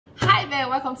Hi there,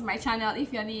 welcome to my channel.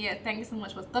 If you're new here, thank you so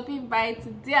much for stopping by.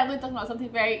 Today I'm going to talk about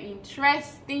something very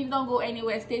interesting. Don't go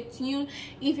anywhere, stay tuned.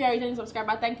 If you're a returning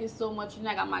subscriber, thank you so much. You know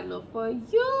I got my love for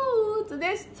you.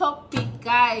 Today's topic,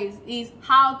 guys, is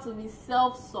how to be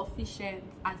self-sufficient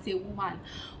as a woman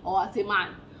or as a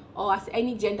man or as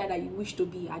any gender that you wish to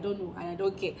be. I don't know and I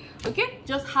don't care. Okay,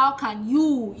 just how can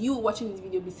you watching this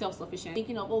video be self-sufficient,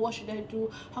 thinking of, oh, what should I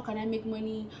do, how can I make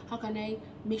money, how can I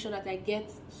make sure that I get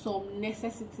some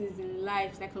necessities in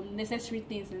life, like some necessary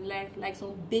things in life, like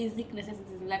some basic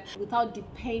necessities in life without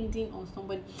depending on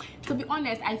somebody. To be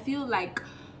honest, I feel like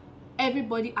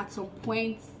everybody at some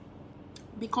point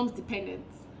becomes dependent,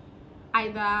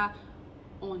 either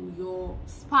on your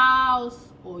spouse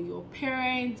or your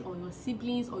parents or your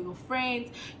siblings or your friends.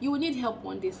 You will need help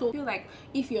one day. So I feel like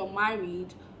if you're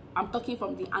married, I'm talking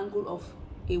from the angle of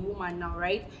a woman now,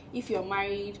 right? If you're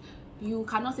married, you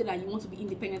cannot say that you want to be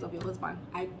independent of your husband.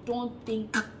 I don't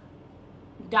think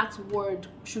that word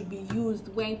should be used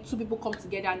when two people come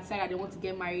together and decide that they want to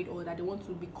get married or that they want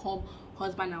to become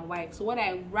husband and wife. So what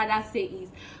I rather say is,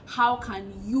 how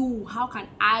can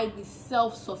I be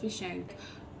self-sufficient?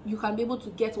 You can be able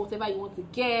to get whatever you want to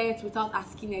get without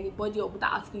asking anybody or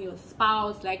without asking your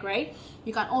spouse, like, right?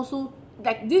 You can also,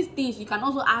 like, these things you can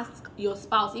also ask your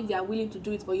spouse if they are willing to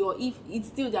do it for you, or if it's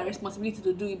still their responsibility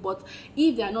to do it. But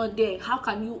if they are not there, how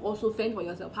can you also fend for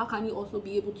yourself? How can you also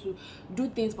be able to do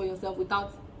things for yourself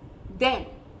without them?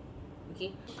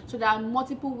 Okay, so there are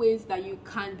multiple ways that you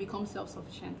can become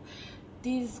self-sufficient.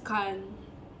 These can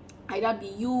either be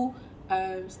you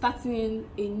starting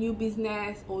a new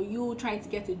business, or you trying to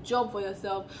get a job for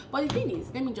yourself. But the thing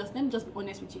is, let me just be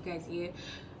honest with you guys here.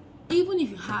 Even if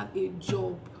you have a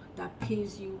job that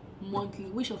pays you monthly,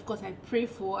 which of course I pray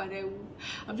for, and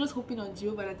I'm just hoping on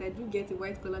Jehovah that I do get a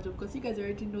white collar job, because you guys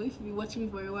already know, if you've been watching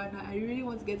me for a while now, I really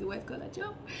want to get a white collar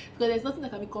job, because there's nothing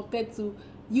that can be compared to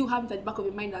you having at the back of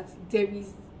your mind that there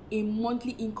is a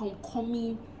monthly income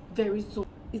coming very soon.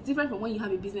 It's different from when you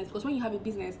have a business, because when you have a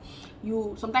business,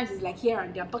 you sometimes it's like here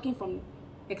and there. I'm talking from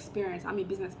experience. I'm a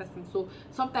business person, so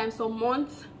sometimes some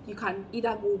months you can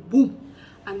either go boom,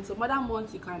 and some other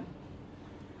months you can,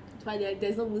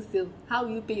 there's no sale. How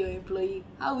will you pay your employee?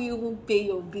 How will you even pay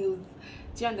your bills?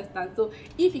 Do you understand? So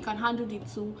if you can handle the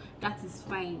two, that is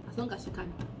fine, as long as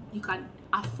you can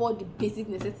afford the basic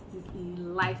necessities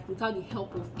in life without the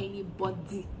help of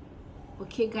anybody.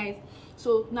 Okay, guys,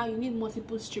 so now you need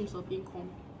multiple streams of income.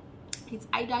 It's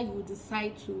either you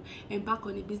decide to embark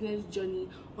on a business journey,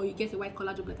 or you get a white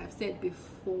collar job, like I've said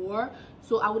before.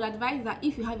 So I would advise that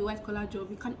if you have a white collar job,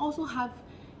 you can also have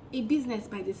a business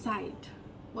by the side.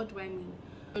 What do I mean?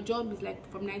 Your job is like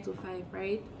from 9 to 5,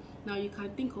 right? Now you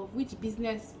can think of which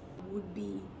business would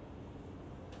be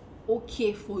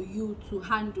okay for you to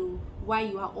handle while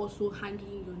you are also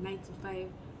handling your 9 to 5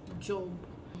 job.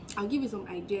 I'll give you some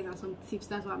ideas and some tips.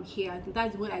 That's why I'm here. I think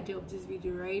that's the whole idea of this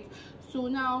video, right? So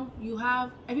now you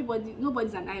have everybody.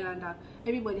 Nobody's an islander.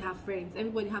 Everybody have friends.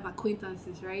 Everybody have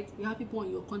acquaintances, right? You have people on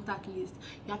your contact list.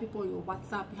 You have people on your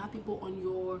WhatsApp. You have people on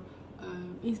your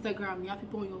Instagram. You have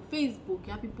people on your Facebook.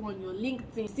 You have people on your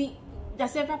LinkedIn. See, there are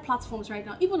several platforms right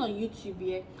now. Even on YouTube,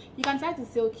 yeah, you can try to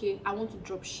say, okay, I want to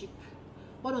drop ship.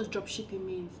 What does drop shipping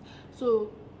means?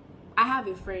 So I have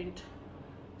a friend.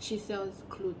 She sells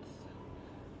clothes.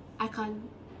 I can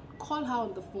call her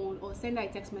on the phone, or send her a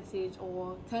text message,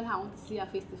 or tell her I want to see her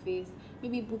face to face,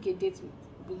 maybe book a date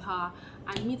with her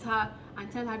and meet her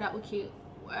and tell her that, okay,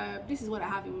 this is what I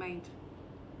have in mind.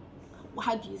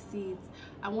 How do you see it?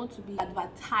 I want to be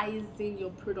advertising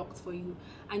your products for you,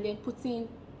 and then putting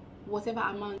whatever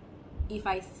amount. If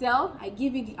I sell, I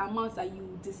give you the amount that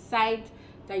you decide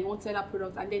that you want to sell that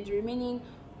product, and then the remaining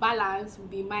balance will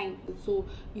be mine. So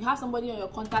you have somebody on your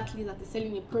contact list that is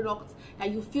selling a product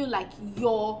that you feel like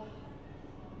your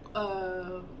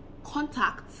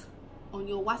contacts on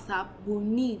your WhatsApp will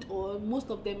need, or most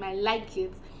of them might like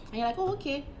it, and you're like, oh,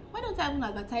 okay, why don't I even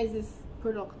advertise this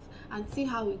product and see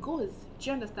how it goes? Do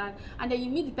you understand? And then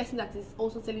you meet the person that is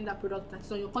also selling that product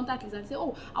that's on your contact list and say,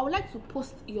 oh, I would like to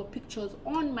post your pictures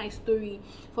on my story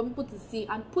for people to see,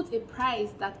 and put a price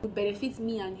that would benefit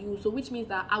me and you. So which means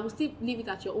that I will still leave it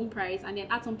at your own price, and then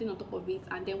add something on top of it,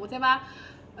 and then whatever I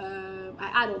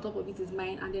add on top of it is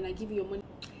mine, and then I give you your money.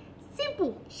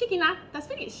 Simple, shikina, that's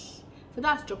finished. So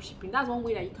that's drop shipping. That's one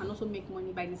way that you can also make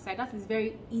money by the side. That is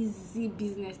very easy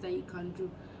business that you can do,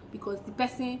 because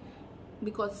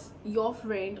your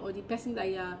friend or the person that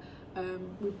you're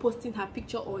reposting her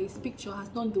picture or his picture has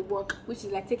done the work, which is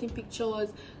like taking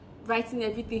pictures, writing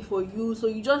everything for you. So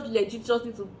you just legit just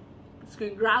need to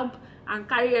screen grab and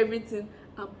carry everything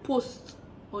and post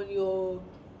on your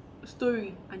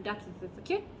story, and that is it.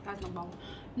 Okay, that's number one.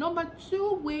 Number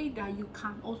two way that you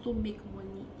can also make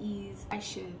money is buy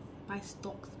shares, buy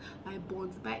stocks, buy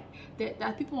bonds. There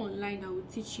are people online that will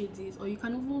teach you this, or you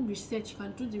can even research. You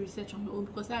can do the research on your own,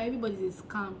 because everybody is a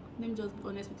scam. Let me just be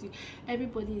honest with you.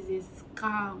 Everybody is a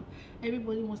scam.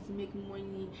 Everybody wants to make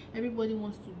money. Everybody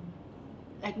wants to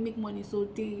like make money, so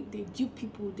they dupe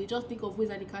people. They just think of ways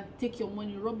that they can take your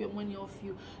money, rob your money off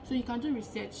you. So you can do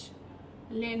research,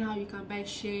 learn how you can buy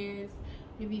shares,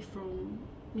 maybe from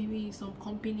some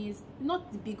companies, not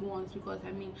the big ones, because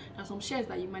I mean there are some shares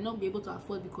that you might not be able to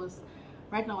afford, because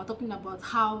right now we're talking about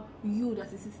how you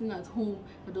that is sitting at home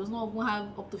that does not even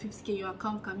have up to 50k in your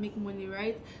account can make money,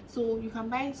 right? So you can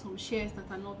buy some shares that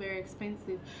are not very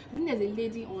expensive. I think there's a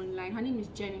lady online, her name is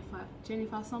Jennifer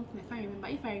something, I can't remember.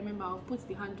 If I remember, I'll put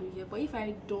the handle here, but if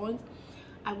I don't,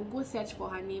 I will go search for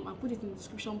her name and put it in the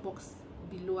description box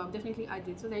below. I'll definitely add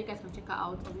it so that you guys can check her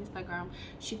out on Instagram.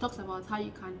 She talks about how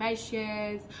you can buy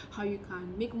shares, how you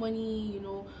can make money, you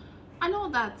know, and all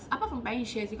that. Apart from buying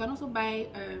shares, you can also buy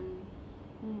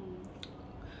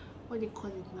what do they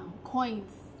call it now,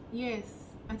 coins. Yes,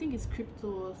 I think it's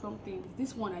crypto or something.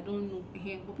 This one I don't know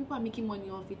here, but people are making money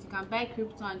off it. You can buy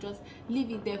crypto and just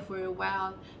leave it there for a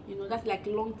while, you know. That's like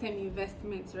long-term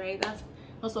investments, right? That's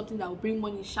not something that will bring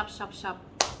money sharp.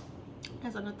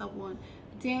 That's another one.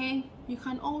 Then you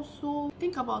can also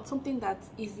think about something that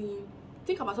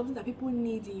people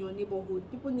need in your neighborhood,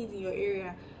 people need in your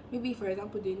area. Maybe for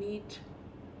example, they need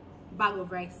bag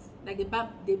of rice, like they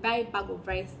buy a bag of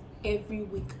rice every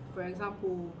week, for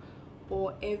example,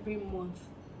 or every month.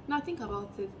 Now think about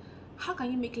it. How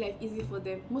can you make life easy for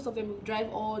them? Most of them will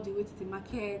drive all the way to the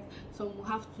market. Some will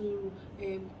have to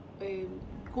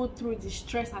go through the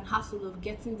stress and hassle of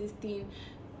getting this thing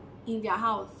in their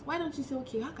house. Why don't you say,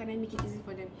 okay, how can I make it easy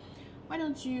for them? Why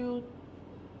don't you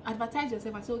advertise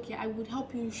yourself and say, okay, I would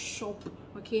help you shop,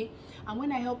 okay, and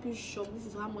when I help you shop, this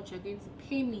is how much you're going to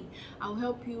pay me. I'll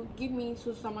help you, give me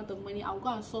so amount of money. I'll go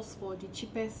and source for the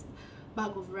cheapest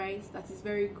bag of rice that is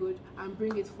very good and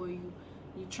bring it for you.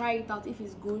 You try it out. If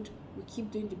it's good, we keep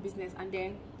doing the business, and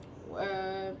then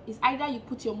it's either you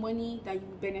put your money that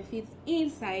you benefit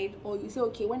inside, or you say,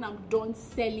 okay, when I'm done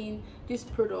selling this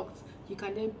product, you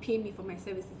can then pay me for my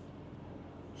services.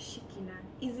 Shikina,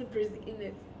 easy breezy in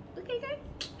it. Okay,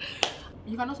 guys.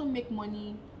 You can also make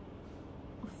money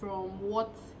from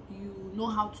what you know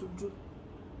how to do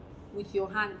with your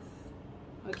hands.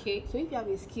 Okay, so if you have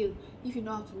a skill, if you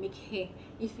know how to make hair,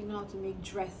 if you know how to make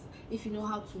dress, if you know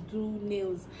how to do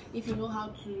nails, if you know how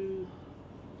to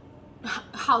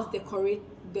house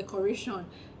decoration,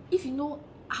 if you know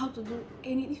how to do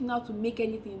if you know how to make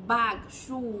anything, bag,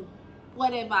 shoe,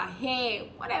 whatever, hair,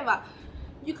 whatever,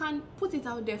 you can put it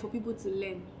out there for people to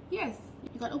learn. Yes,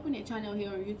 you can open a channel here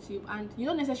on YouTube, and you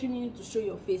don't necessarily need to show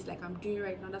your face like I'm doing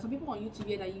right now. There's some people on YouTube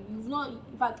here that you've not,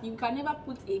 in fact, you can never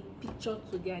put a picture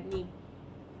to their name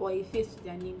or a face to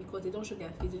their name, because they don't show their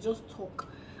face, they just talk,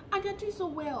 and they're doing so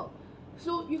well.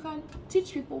 So you can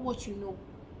teach people what you know.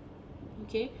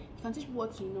 Okay, you can teach people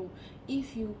what you know.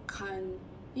 If you can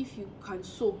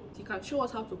sew, you can show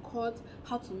us how to cut,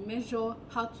 how to measure,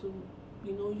 how to,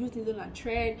 you know, use needle and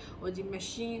thread or the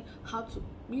machine, how to,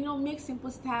 you know, make simple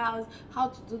styles, how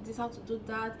to do this, how to do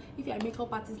that. If you're a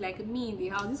makeup artist like me in the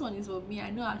house, this one is for me.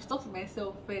 I know I should talk to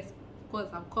myself first because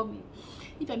I'm coming.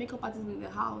 If you're a makeup artist in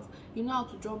the house, you know how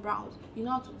to draw brows, you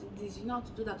know how to do this, you know how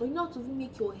to do that, or you know how to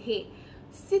make your hair.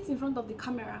 Sit in front of the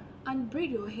camera and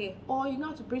braid your hair, or you know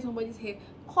how to braid somebody's hair.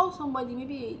 Call somebody,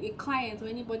 maybe a client or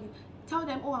anybody. Tell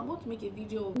them, oh, I'm going to make a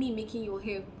video of me making your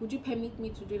hair. Would you permit me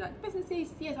to do that? The person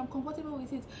says, yes, I'm comfortable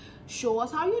with it. Show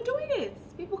us how you're doing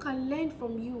it. People can learn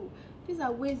from you. These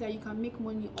are ways that you can make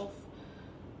money off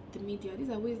the media. These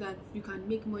are ways that you can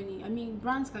make money. I mean,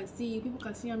 brands can see you. People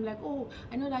can see you. I'm like, oh,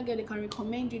 I know that girl. They can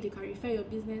recommend you. They can refer your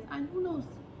business. And who knows?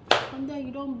 From there,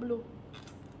 you don't blow.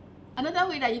 Another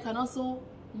way that you can also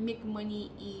make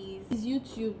money is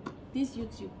YouTube. This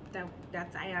YouTube that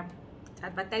I am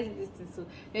advertising this thing, so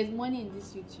there's money in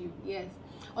this YouTube. Yes,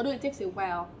 although it takes a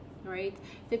while, right?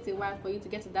 It takes a while for you to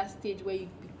get to that stage where you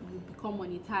become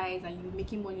monetized and you're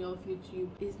making money off YouTube.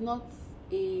 It's not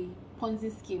a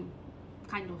Ponzi scheme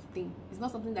kind of thing. It's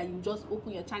not something that you just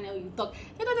open your channel, you talk,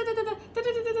 you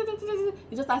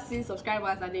just start seeing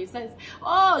subscribers, and then it says,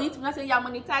 oh, YouTube not say you're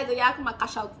monetized or you're come and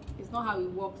cash out. It's not how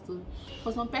it works. So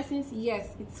for some persons, yes,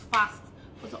 it's fast.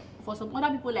 For some other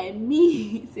people like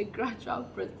me, it's a gradual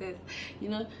process, you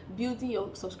know, building your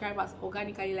subscribers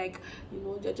organically, like, you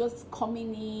know, they're just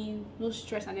coming in, no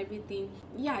stress and everything.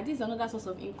 Yeah, this is another source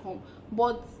of income,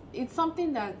 but it's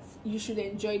something that you should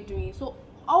enjoy doing. So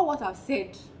all what I've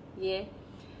said, yeah,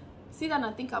 sit down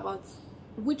and think about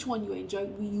which one you enjoy,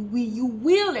 you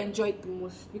will enjoy it the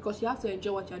most, because you have to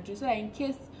enjoy what you're doing, so that in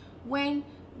case when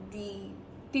the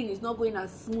thing is not going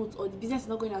as smooth, or the business is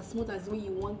not going as smooth as the way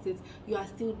you want it, you are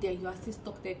still there, you are still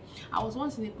stuck there. I was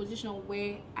once in a position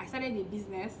where I started a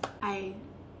business, I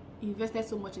invested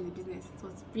so much in the business, it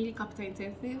was really capital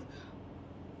intensive,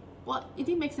 but it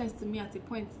didn't make sense to me at a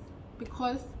point,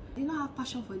 because I did not have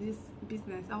passion for this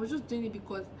business. I was just doing it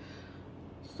because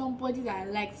somebody that I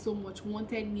liked so much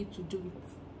wanted me to do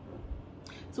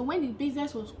it. So when the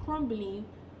business was crumbling,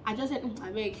 I just said,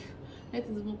 I beg, let it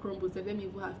even crumble, so let me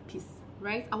even have peace,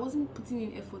 right? I wasn't putting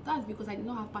in effort. That's because I did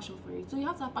not have passion for it. So you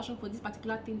have to have passion for this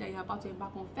particular thing that you're about to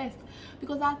embark on first,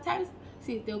 because at times,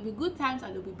 see, there will be good times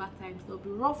and there will be bad times. There will be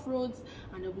rough roads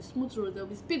and there will be smooth roads. There will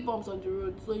be speed bumps on the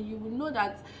road. So you will know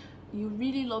that you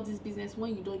really love this business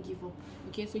when you don't give up.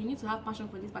 Okay, so you need to have passion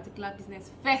for this particular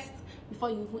business first before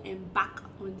you even embark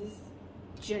on this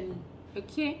journey.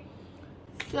 Okay,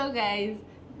 so guys,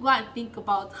 go and think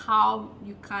about how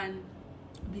you can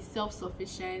be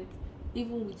self-sufficient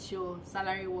even with your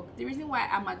salary work. The reason why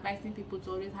I'm advising people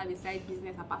to always have a side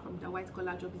business apart from their white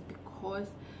collar job is because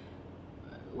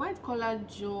white collar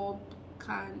job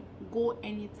can go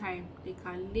anytime. They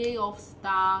can lay off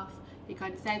staff, they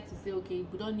can decide to say, okay,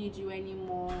 we don't need you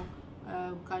anymore,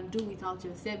 we can do without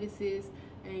your services.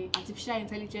 Artificial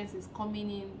intelligence is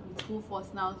coming in with full force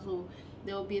now, so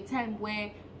there will be a time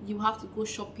where you have to go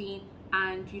shopping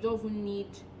and you don't even need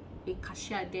a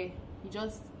cashier there. You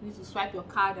just need to swipe your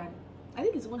card, and I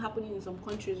think it's even happening in some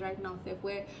countries right now,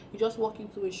 where you just walk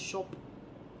into a shop,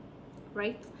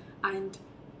 right, and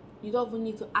you don't even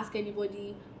need to ask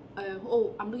anybody,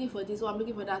 oh, I'm looking for this, oh, I'm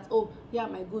looking for that, oh yeah,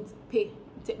 my goods, pay,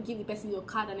 give the person your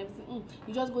card and everything.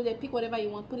 You just go there, pick whatever you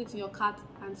want, put it in your card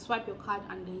and swipe your card,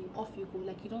 and then off you go.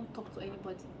 Like, you don't talk to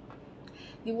anybody.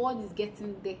 The world is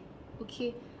getting there,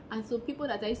 okay? And so people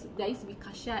that used to be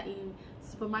cashier in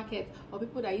supermarket, or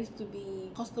people that used to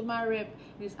be customer rep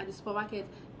at the supermarket,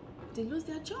 they lose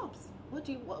their jobs. What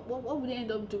would they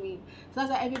end up doing? So that's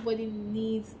why everybody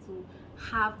needs to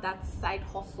have that side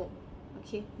hustle.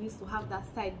 Okay, needs to have that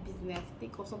side business.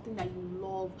 Think of something that you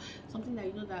love, something that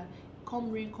you know that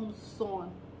come rain, come sun,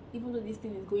 even though this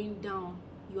thing is going down,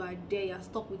 you are there, you are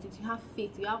stuck with it, you have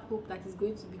faith, you have hope that it's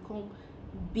going to become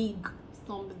big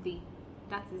someday.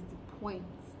 That is the point.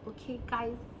 Okay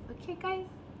guys,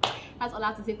 that's all I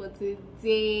have to say for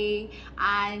today.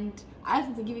 And I just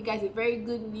want to give you guys a very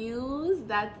good news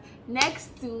that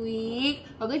next week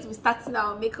we're going to be starting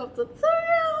our makeup tutorial.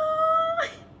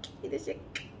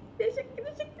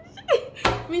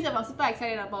 Means I'm super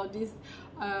excited about this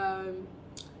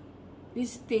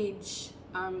this stage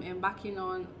I'm embarking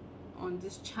on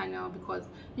this channel, because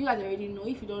you guys already know.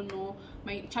 If you don't know,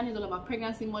 my channel is all about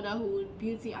pregnancy, motherhood,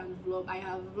 beauty, and vlog. I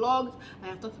have vlogged, I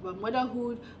have talked about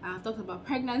motherhood, I have talked about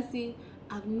pregnancy.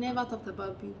 I've never talked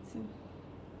about beauty,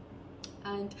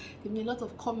 and there've been a lot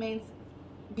of comments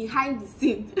behind the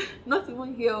scenes, not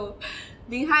even here,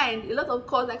 behind, a lot of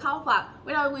calls like, how far,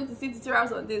 when are we going to see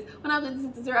tutorials on this, when are we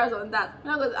going to see tutorials on that,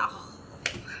 when are we going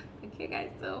to... Okay guys,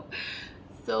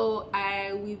 so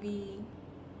I will be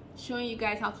showing you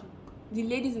guys how to, the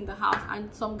ladies in the house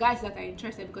and some guys that are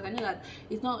interested, because I know that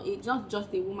it's not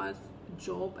just a woman's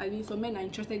job. I mean, some men are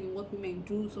interested in what women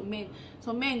do. Some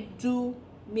men do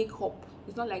makeup.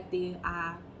 It's not like they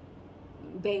are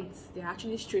bent, they're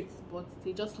actually straight, but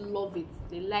they just love it.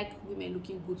 They like women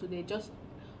looking good, so they just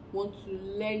want to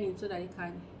learn it so that they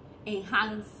can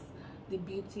enhance the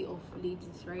beauty of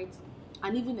ladies, right?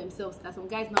 And even themselves. There's some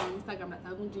guys now on Instagram that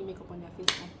are even doing makeup on their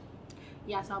face now.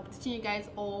 Yeah, so I'll be teaching you guys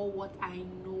all what I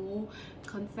know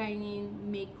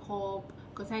concerning makeup,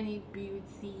 concerning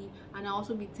beauty, and I'll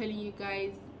also be telling you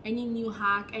guys any new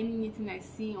hack, anything I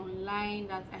see online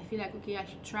that I feel like, okay, I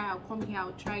should try. I'll come here,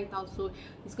 I'll try it out. So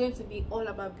it's going to be all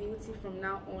about beauty from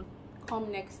now on.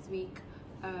 Come next week,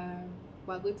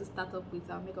 we're going to start up with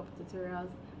our makeup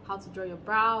tutorials: how to draw your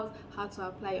brows, how to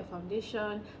apply your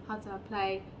foundation, how to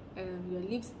apply your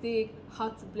lipstick, how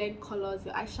to blend colors,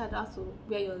 your eyeshadow, how to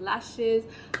wear your lashes,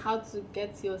 how to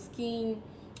get your skin,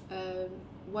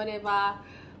 whatever.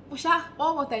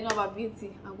 All what I know about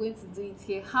beauty, I'm going to do it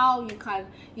here. How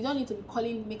you don't need to be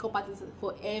calling makeup artists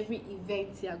for every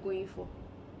event you are going for.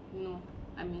 No,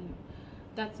 I mean,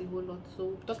 that's a whole lot. So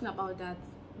we're talking about that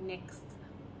next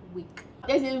week.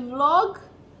 There's a vlog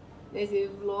this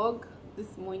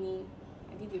morning.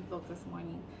 I did a vlog this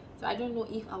morning, so I don't know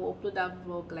if I will upload that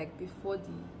vlog like before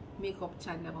the makeup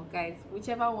channel, guys.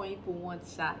 Whichever one people want,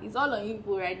 it's all on you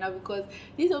right now, because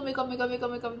this whole makeup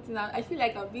thing, I feel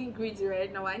like I'm being greedy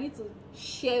right now. I need to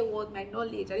share what my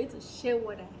knowledge, I need to share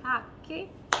what I have. Okay,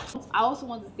 I also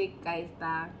want to say, guys,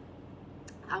 that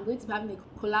I'm going to be having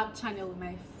a collab channel with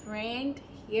my friend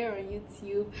here on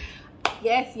YouTube.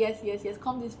 Yes.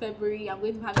 Come this February, I'm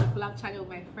going to be having a collab channel with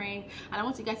my friend, and I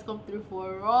want you guys to come through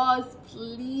for us,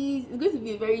 please. It's going to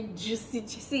be a very juicy.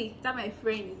 See, that my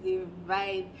friend is a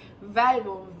vibe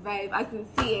on vibe. As you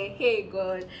can see, hey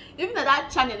God, even though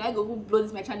that channel I go blow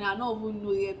this my channel, I don't even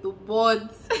know yet,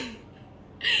 but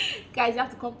guys, you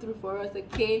have to come through for us,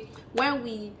 okay? When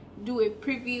we do a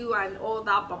preview and all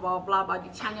that blah blah blah about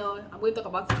the channel, I'm going to talk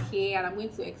about it here, and I'm going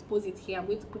to expose it here. I'm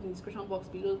going to put in the description box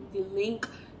below the link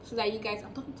so that you guys,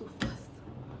 I'm talking too fast.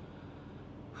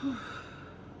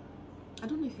 I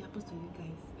don't know if it happens to you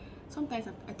guys. Sometimes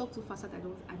I talk too fast that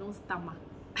I don't stammer.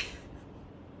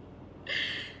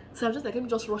 So I'm just like, let me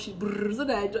just rush it so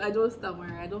that I don't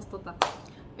stammer, I don't stutter.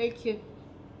 Okay,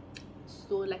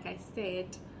 so like I said,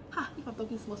 if I'm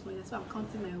talking small, that's why I'm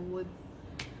counting my words.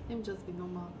 Let me just be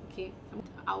normal, okay?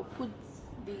 I'll put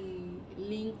the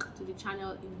link to the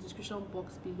channel in the description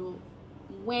box below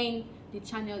when the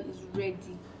channel is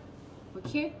ready,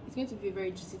 okay? It's going to be a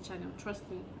very juicy channel, trust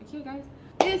me. Okay guys,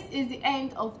 this is the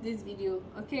end of this video.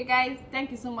 Okay guys, thank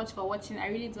you so much for watching. I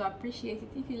really do appreciate it.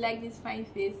 If you like this fine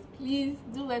face, please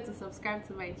do well to subscribe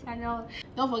to my channel.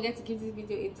 Don't forget to give this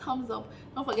video a thumbs up.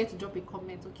 Don't forget to drop a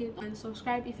comment, okay? And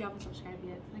subscribe if you haven't subscribed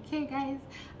yet. Okay guys,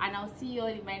 and I'll see you all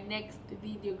in my next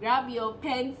video. Grab your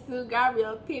pencil, grab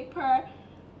your paper,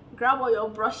 grab all your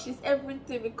brushes,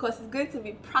 everything, because it's going to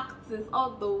be practice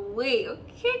all the way.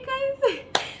 Okay guys,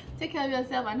 take care of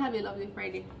yourself and have a lovely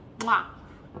Friday. Mwah.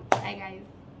 Bye guys.